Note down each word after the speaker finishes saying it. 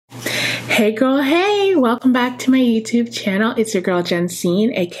Hey girl, hey! Welcome back to my YouTube channel. It's your girl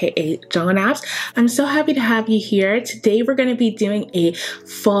Jensine, aka Jungle Naps. I'm so happy to have you here. Today we're going to be doing a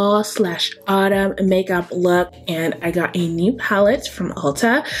fall/autumn makeup look, and I got a new palette from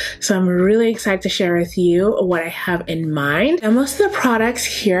Ulta, so I'm really excited to share with you what I have in mind. Now, most of the products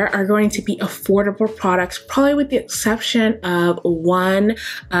here are going to be affordable products, probably with the exception of one,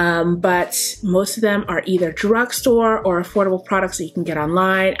 but most of them are either drugstore or affordable products that you can get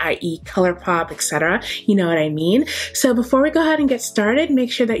online, i.e. COLOURPOP, etc. You know what I mean? So before we go ahead and get started,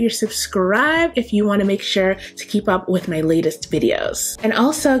 make sure that you're subscribed if you want to make sure to keep up with my latest videos. And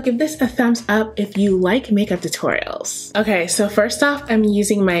also give this a thumbs up if you like makeup tutorials. Okay, so first off, I'm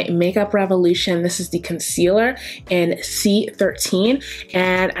using my Makeup Revolution. This is the concealer in C13,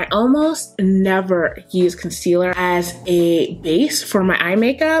 and I almost never use concealer as a base for my eye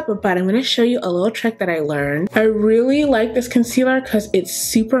makeup, but I'm going to show you a little trick that I learned. I really like this concealer because it's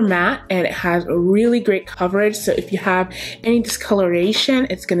super matte and it has really great coverage, so if you have any discoloration,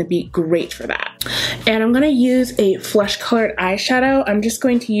 it's going to be great for that. And I'm going to use a flesh colored eyeshadow. I'm just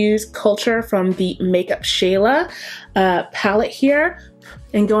going to use Culture from the Makeup Shayla palette here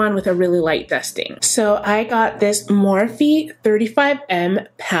and go on with a really light dusting. So I got this Morphe 35M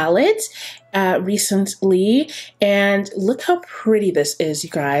palette recently, and look how pretty this is, you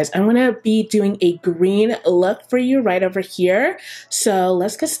guys. I'm gonna be doing a green look for you right over here, so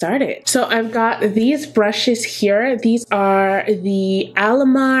let's get started. So I've got these brushes here. These are the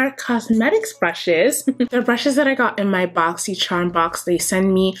Alamar Cosmetics brushes. They're brushes that I got in my BoxyCharm box. They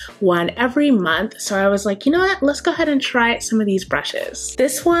send me one every month, so I was like, you know what, let's go ahead and try some of these brushes.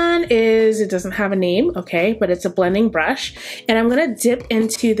 This one it doesn't have a name, okay, but it's a blending brush, and I'm gonna dip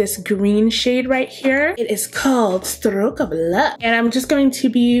into this green shade right here. It is called Stroke of Luck, and I'm just going to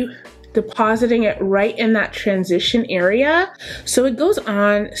be depositing it right in that transition area. So it goes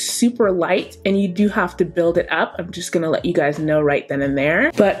on super light and you do have to build it up. I'm just gonna let you guys know right then and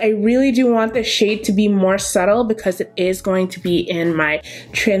there. But I really do want the shade to be more subtle because it is going to be in my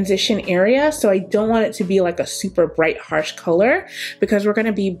transition area. So I don't want it to be like a super bright, harsh color because we're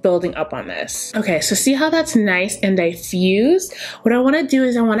gonna be building up on this. Okay, so see how that's nice and diffused? What I wanna do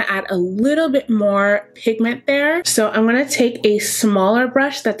is I wanna add a little bit more pigment there. So I'm gonna take a smaller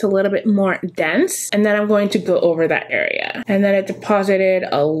brush that's a little bit more dense, and then I'm going to go over that area, and then it deposited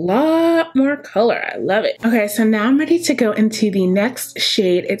a lot more color. I love it. Okay, so now I'm ready to go into the next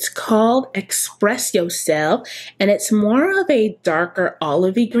shade. It's called Express Yourself, and it's more of a darker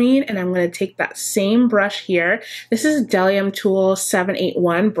olivey green, and I'm going to take that same brush here. This is a Delium Tool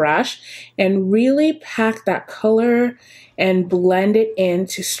 781 brush, and really pack that color and blend it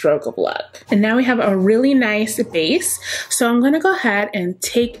into Stroke of Luck. And now we have a really nice base. So I'm gonna go ahead and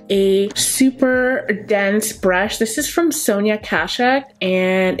take a super dense brush. This is from Sonia Kashuk,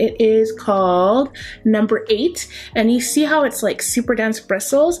 and it is called number 8. And you see how it's like super dense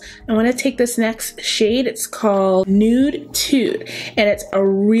bristles? I wanna take this next shade. It's called Nude Tude, and it's a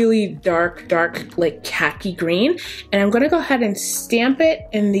really dark like khaki green. And I'm gonna go ahead and stamp it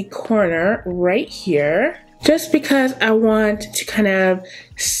in the corner right here, just because I want to kind of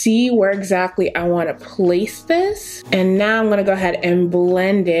see where exactly I want to place this. And now I'm going to go ahead and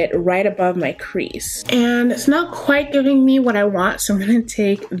blend it right above my crease. And it's not quite giving me what I want, so I'm going to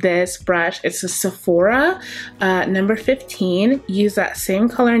take this brush. It's a Sephora number 15. Use that same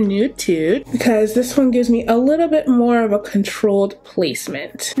color, Nude Tude, because this one gives me a little bit more of a controlled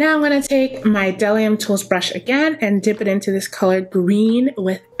placement. Now I'm going to take my Delium Tools brush again and dip it into this color Green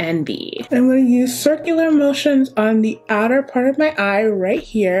with Envy. I'm going to use circular motions on the outer part of my eye right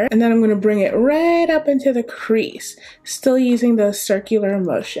here, and then I'm going to bring it right up into the crease, still using those circular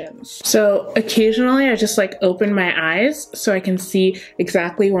motions. So occasionally I just like open my eyes so I can see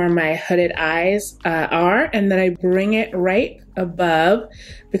exactly where my hooded eyes are, and then I bring it right above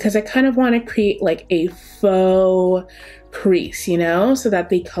because I kind of want to create like a faux crease, you know, so that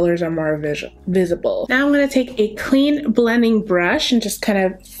the colors are more visible. Now I'm going to take a clean blending brush and just kind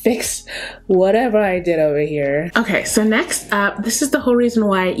of fix whatever I did over here. Okay, so next up, this is the whole reason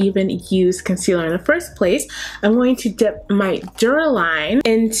why I even use concealer in the first place. I'm going to dip my Duraline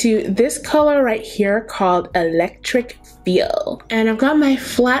into this color right here called Electric Feel. And I've got my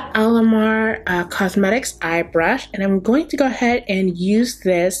flat Alamar Cosmetics eye brush, and I'm going to go ahead and use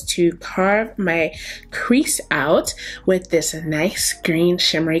this to carve my crease out with this nice green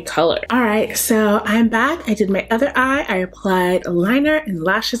shimmery color. All right, so I'm back. I did my other eye. I applied liner and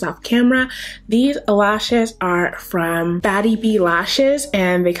lashes off camera. These lashes are from Baddie B Lashes,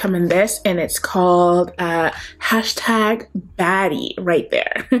 and they come in this, and it's called hashtag Baddie right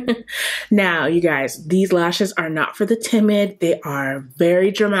there. Now, you guys, these lashes are not for the timid. They are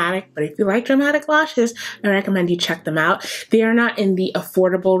very dramatic, but if you like dramatic lashes, I recommend you check them out. They are not in the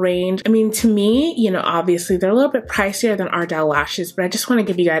affordable range. I mean, to me, you know, obviously they're a little bit pricier than Ardell lashes, but I just want to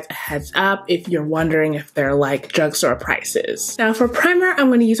give you guys a heads up if you're wondering if they're like drugstore prices. Now for primer, I'm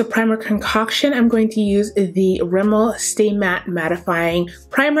going to use a primer concoction. I'm going to use the Rimmel Stay Matte Mattifying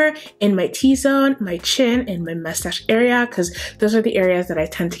Primer in my T-zone, my chin, and my mustache area, because those are the areas that I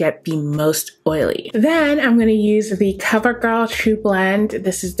tend to get the most oily. Then I'm going to use the Covergirl True Blend.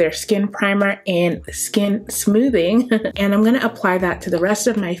 This is their skin primer and skin smoothing. And I'm going to apply that to the rest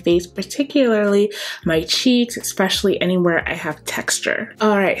of my face, particularly my cheeks, especially anywhere I have texture.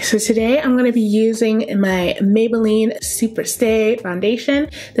 All right, so today I'm going to be using my Maybelline Superstay foundation.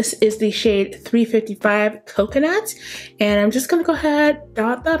 This is the shade 355 Coconut. And I'm just going to go ahead,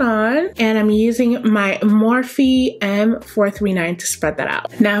 dot that on. And I'm using my Morphe M439 to spread that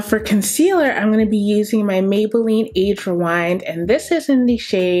out. Now for concealer, I'm going to be using my Maybelline Age Rewind, and this is in the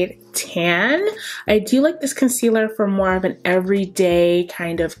shade Tan. I do like this concealer for more of an everyday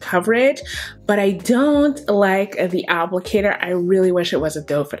kind of coverage, but I don't like the applicator. I really wish it was a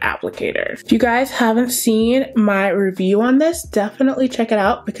doe foot applicator. If you guys haven't seen my review on this, definitely check it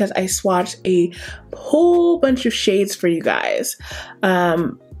out because I swatched a whole bunch of shades for you guys.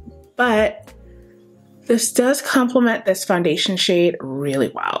 But this does complement this foundation shade really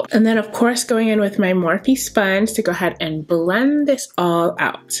well. And then of course going in with my Morphe sponge to go ahead and blend this all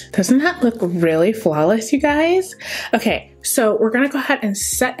out. Doesn't that look really flawless, you guys? Okay, so we're gonna go ahead and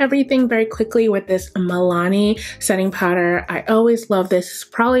set everything very quickly with this Milani setting powder. I always love this. It's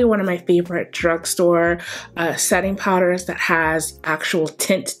probably one of my favorite drugstore setting powders that has actual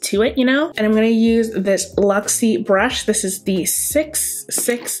tint to it, you know? And I'm gonna use this Luxie brush. This is the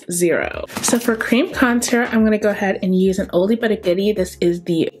 660. So for cream contour, I'm gonna go ahead and use an oldie but a goodie. This is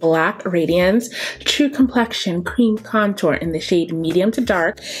the Black Radiance True Complexion Cream Contour in the shade medium to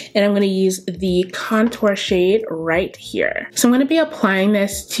dark. And I'm gonna use the contour shade right here. So I'm going to be applying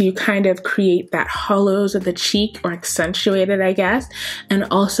this to kind of create that hollows of the cheek, or accentuate it, I guess, and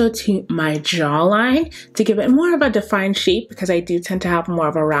also to my jawline to give it more of a defined shape, because I do tend to have more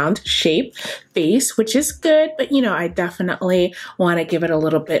of a round shape face, which is good, but you know, I definitely want to give it a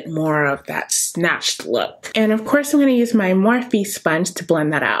little bit more of that snatched look. And of course, I'm going to use my Morphe sponge to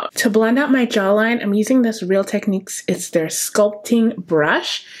blend that out. To blend out my jawline, I'm using this Real Techniques, it's their sculpting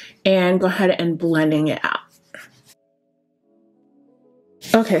brush, and go ahead and blending it out.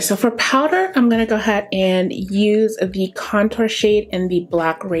 Okay, so for powder, I'm gonna go ahead and use the contour shade in the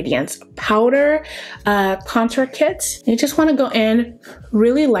Black Radiance Powder Contour Kit. You just wanna go in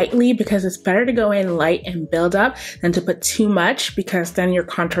really lightly because it's better to go in light and build up than to put too much, because then your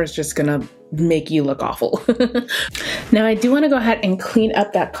contour is just gonna make you look awful. Now I do want to go ahead and clean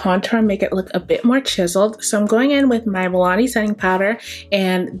up that contour, make it look a bit more chiseled. So I'm going in with my Milani setting powder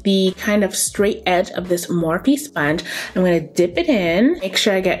and the kind of straight edge of this Morphe sponge. I'm going to dip it in, make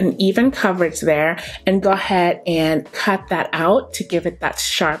sure I get an even coverage there, and go ahead and cut that out to give it that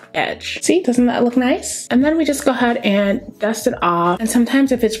sharp edge. See, doesn't that look nice? And then we just go ahead and dust it off. And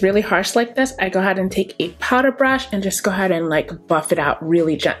sometimes if it's really harsh like this, I go ahead and take a powder brush and just go ahead and like buff it out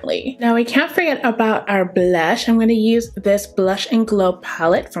really gently. Now we can't forget about our blush. I'm going to use this Blush and Glow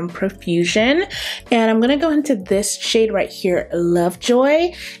palette from Profusion, and I'm going to go into this shade right here,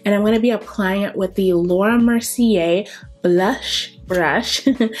 Lovejoy, and I'm going to be applying it with the Laura Mercier blush brush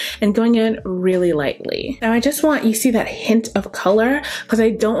and going in really lightly. Now I just want, you see that hint of color, because I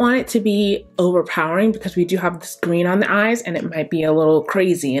don't want it to be overpowering, because we do have this green on the eyes and it might be a little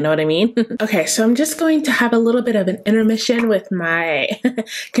crazy, you know what I mean? Okay, so I'm just going to have a little bit of an intermission with my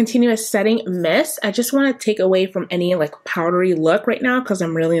continuous setting mist. I just want to take away from any like powdery look right now because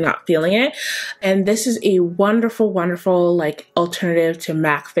I'm really not feeling it. And this is a wonderful, wonderful like alternative to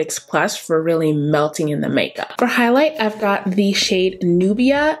MAC Fix Plus for really melting in the makeup. For highlight, I've got the shade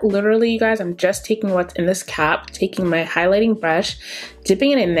Nubia. Literally, you guys, I'm just taking what's in this cap, taking my highlighting brush,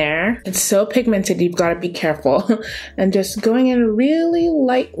 dipping it in there. It's so pigmented, you've got to be careful. And just going in really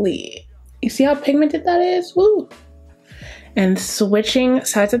lightly. You see how pigmented that is? Woo! And switching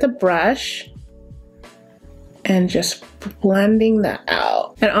sides of the brush and just blending that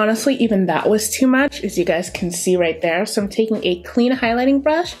out. And honestly, even that was too much, as you guys can see right there. So I'm taking a clean highlighting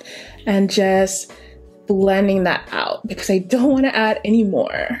brush and just blending that out because I don't want to add any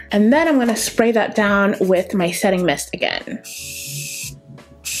more. And then I'm going to spray that down with my setting mist again.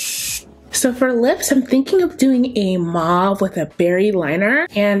 So for lips, I'm thinking of doing a mauve with a berry liner.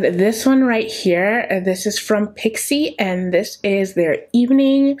 And this one right here, this is from Pixi, and this is their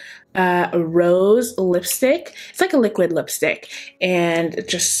Evening rose lipstick. It's like a liquid lipstick, and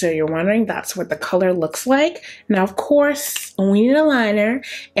just so you're wondering, that's what the color looks like. Now of course we need a liner,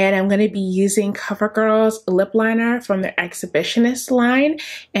 and I'm going to be using Covergirl's lip liner from their Exhibitionist line.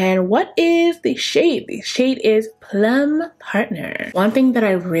 And what is the shade? The shade is Plum Partner. One thing that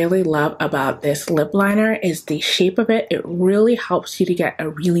I really love about this lip liner is the shape of it. It really helps you to get a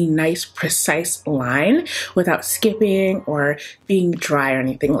really nice precise line without skipping or being dry or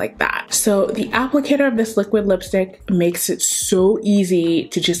anything like that. So the applicator of this liquid lipstick makes it so easy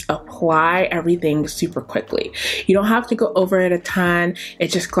to just apply everything super quickly. You don't have to go over it a ton. It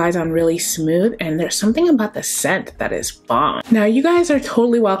just glides on really smooth, and there's something about the scent that is bomb. Now you guys are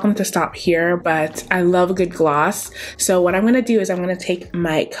totally welcome to stop here, but I love a good gloss. So what I'm going to do is I'm going to take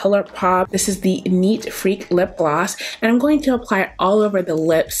my ColourPop. This is the Neat Freak lip gloss, and I'm going to apply it all over the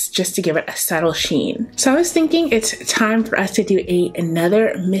lips just to give it a subtle sheen. So I was thinking it's time for us to do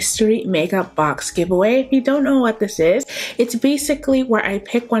another mystery makeup box giveaway. If you don't know what this is, it's basically where I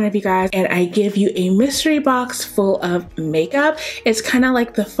pick one of you guys and I give you a mystery box full of makeup. It's kind of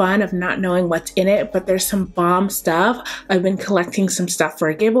like the fun of not knowing what's in it, but there's some bomb stuff. I've been collecting some stuff for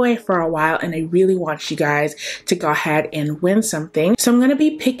a giveaway for a while, and I really want you guys to go ahead and win something. So I'm going to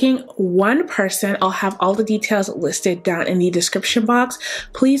be picking one person. I'll have all the details listed down in the description box.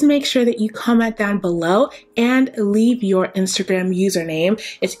 Please make sure that you comment down below and leave your Instagram username.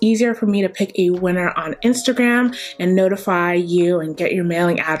 It's easier for me to pick a winner on Instagram and notify you and get your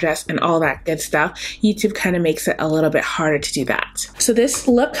mailing address and all that good stuff. YouTube kind of makes it a little bit harder to do that. So this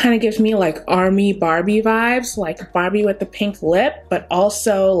look kind of gives me like army Barbie vibes, like Barbie with the pink lip, but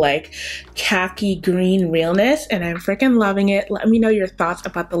also like khaki green realness, and I'm freaking loving it. Let me know your thoughts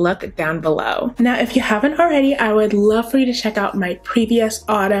about the look down below. Now, if you haven't already, I would love for you to check out my previous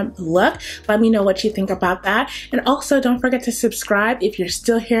autumn look. Let me know what you think about that. And also don't forget to subscribe if you're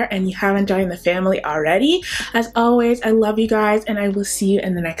still here and you haven't joined the family already. As always, I love you guys, and I will see you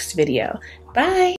in the next video. Bye!